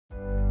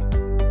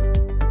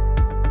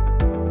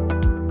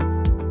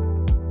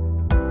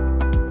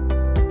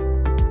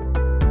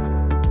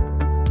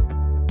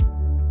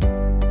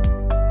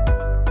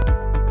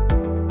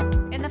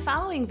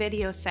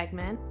video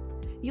segment,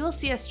 you will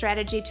see a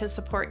strategy to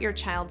support your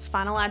child's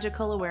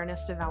phonological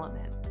awareness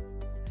development.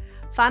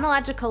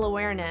 Phonological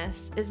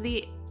awareness is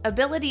the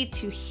ability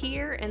to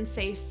hear and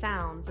say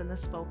sounds in the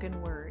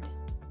spoken word.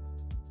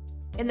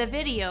 In the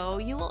video,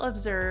 you will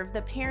observe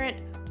the parent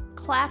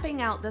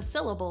clapping out the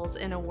syllables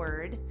in a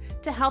word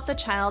to help the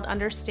child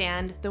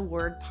understand the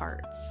word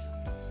parts.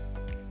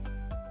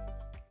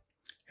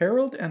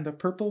 Harold and the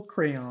Purple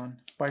Crayon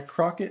by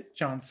Crockett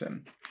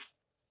Johnson.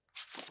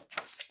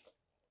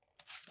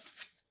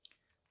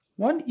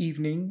 One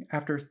evening,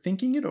 after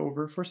thinking it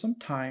over for some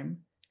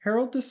time,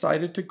 Harold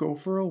decided to go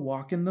for a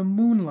walk in the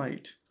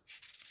moonlight.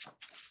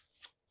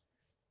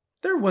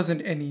 There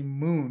wasn't any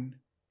moon,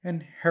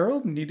 and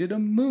Harold needed a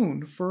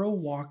moon for a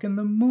walk in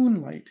the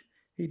moonlight.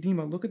 Hey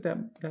Dima, look at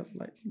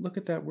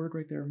that word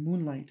right there,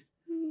 moonlight.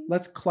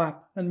 Let's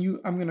clap, and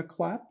I'm gonna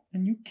clap,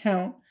 and you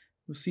count.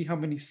 We'll see how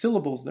many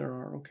syllables there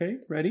are. Okay,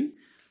 ready?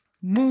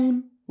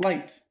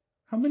 Moonlight.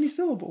 How many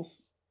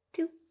syllables?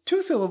 2.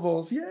 2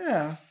 syllables.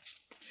 Yeah.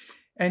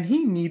 And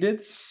he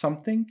needed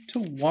something to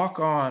walk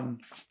on.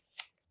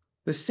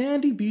 The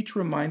sandy beach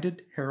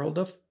reminded Harold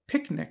of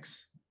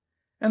picnics,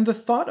 and the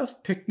thought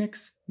of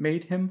picnics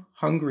made him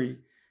hungry.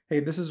 Hey,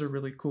 this is a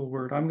really cool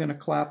word. I'm going to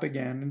clap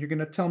again, and you're going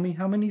to tell me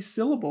how many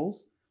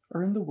syllables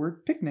are in the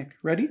word picnic.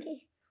 Ready?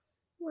 Okay.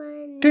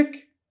 1.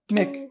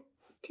 Picnic.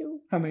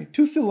 2. How many?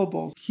 2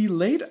 syllables. He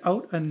laid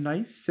out a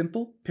nice,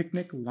 simple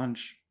picnic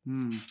lunch.